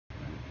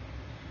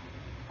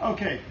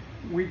Okay,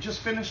 we just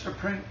finished a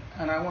print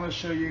and I want to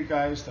show you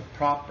guys the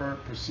proper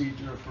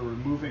procedure for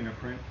removing a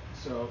print.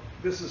 So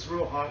this is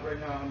real hot right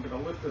now. I'm going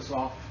to lift this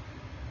off.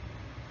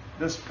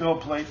 This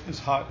build plate is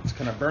hot. It's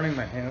kind of burning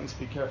my hands.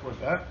 Be careful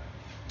with that.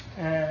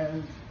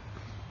 And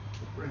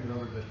bring it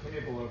over to the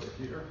table over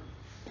here.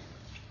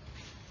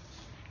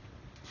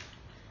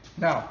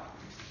 Now,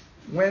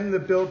 when the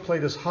build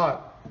plate is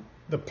hot,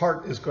 the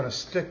part is going to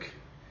stick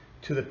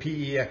to the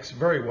PEX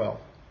very well.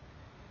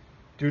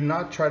 Do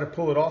not try to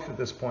pull it off at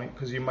this point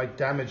because you might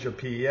damage your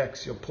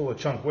PEX. You'll pull a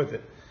chunk with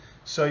it.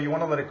 So you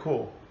want to let it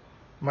cool.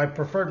 My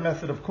preferred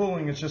method of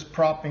cooling is just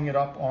propping it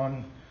up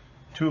on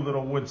two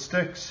little wood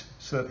sticks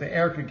so that the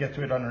air could get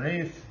to it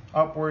underneath,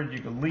 upward. You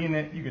could lean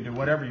it. You could do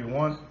whatever you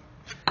want.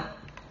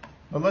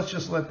 But let's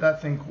just let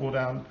that thing cool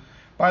down.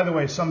 By the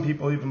way, some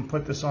people even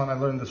put this on. I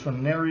learned this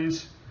from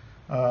Nery's.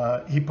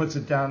 He puts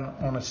it down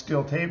on a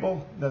steel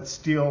table. That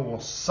steel will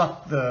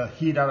suck the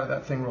heat out of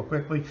that thing real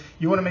quickly.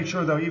 You want to make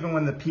sure though, even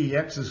when the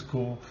PEX is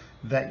cool,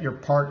 that your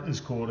part is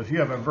cooled. If you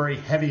have a very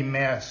heavy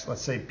mass,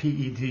 let's say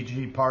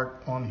PETG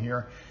part on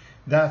here,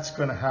 that's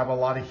going to have a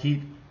lot of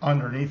heat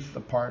underneath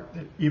the part.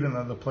 That even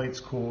though the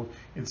plate's cooled,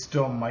 it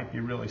still might be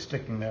really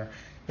sticking there.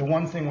 The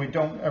one thing we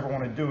don't ever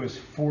want to do is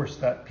force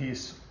that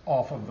piece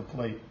off of the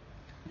plate.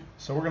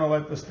 So we're going to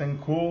let this thing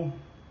cool.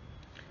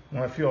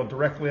 When I feel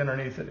directly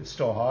underneath it, it's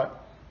still hot.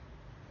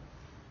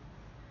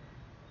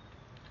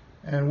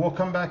 And we'll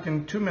come back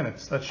in 2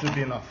 minutes. That should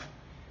be enough.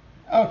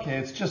 Okay,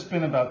 it's just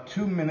been about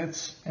 2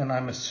 minutes, and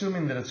I'm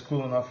assuming that it's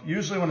cool enough.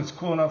 Usually when it's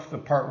cool enough, the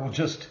part will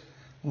just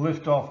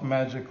lift off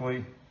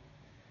magically.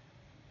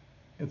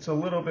 It's a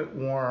little bit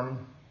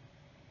warm.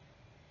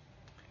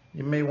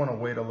 You may want to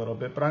wait a little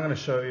bit, but I'm going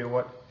to show you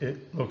what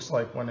it looks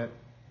like when it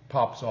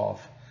pops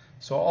off.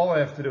 So all I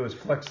have to do is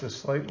flex this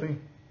slightly,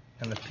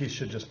 and the piece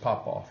should just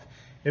pop off.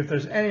 If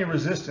there's any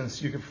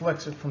resistance, you can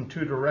flex it from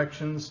two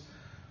directions.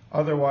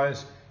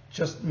 Otherwise,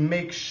 just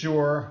make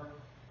sure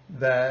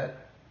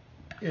that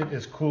it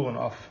is cool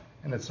enough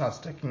and it's not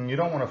sticking. You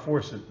don't want to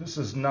force it. This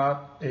is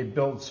not a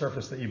build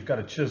surface that you've got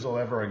to chisel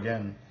ever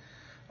again.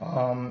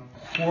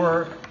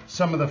 For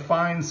some of the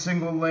fine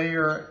single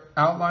layer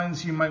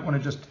outlines, you might want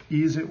to just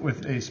ease it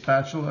with a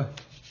spatula.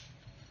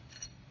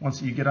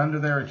 Once you get under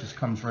there, it just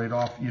comes right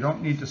off. You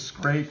don't need to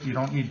scrape, you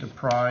don't need to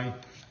pry.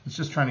 It's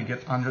just trying to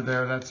get under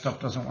there. That stuff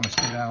doesn't want to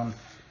stay down.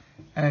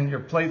 And your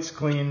plate's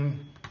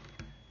clean.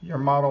 Your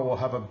model will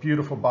have a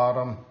beautiful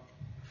bottom.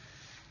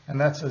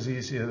 And that's as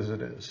easy as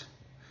it is.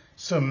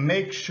 So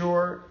make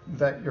sure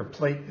that your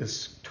plate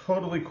is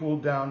totally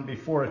cooled down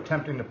before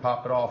attempting to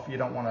pop it off. You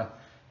don't want to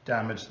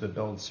damage the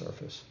build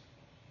surface.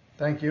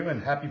 Thank you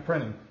and happy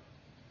printing.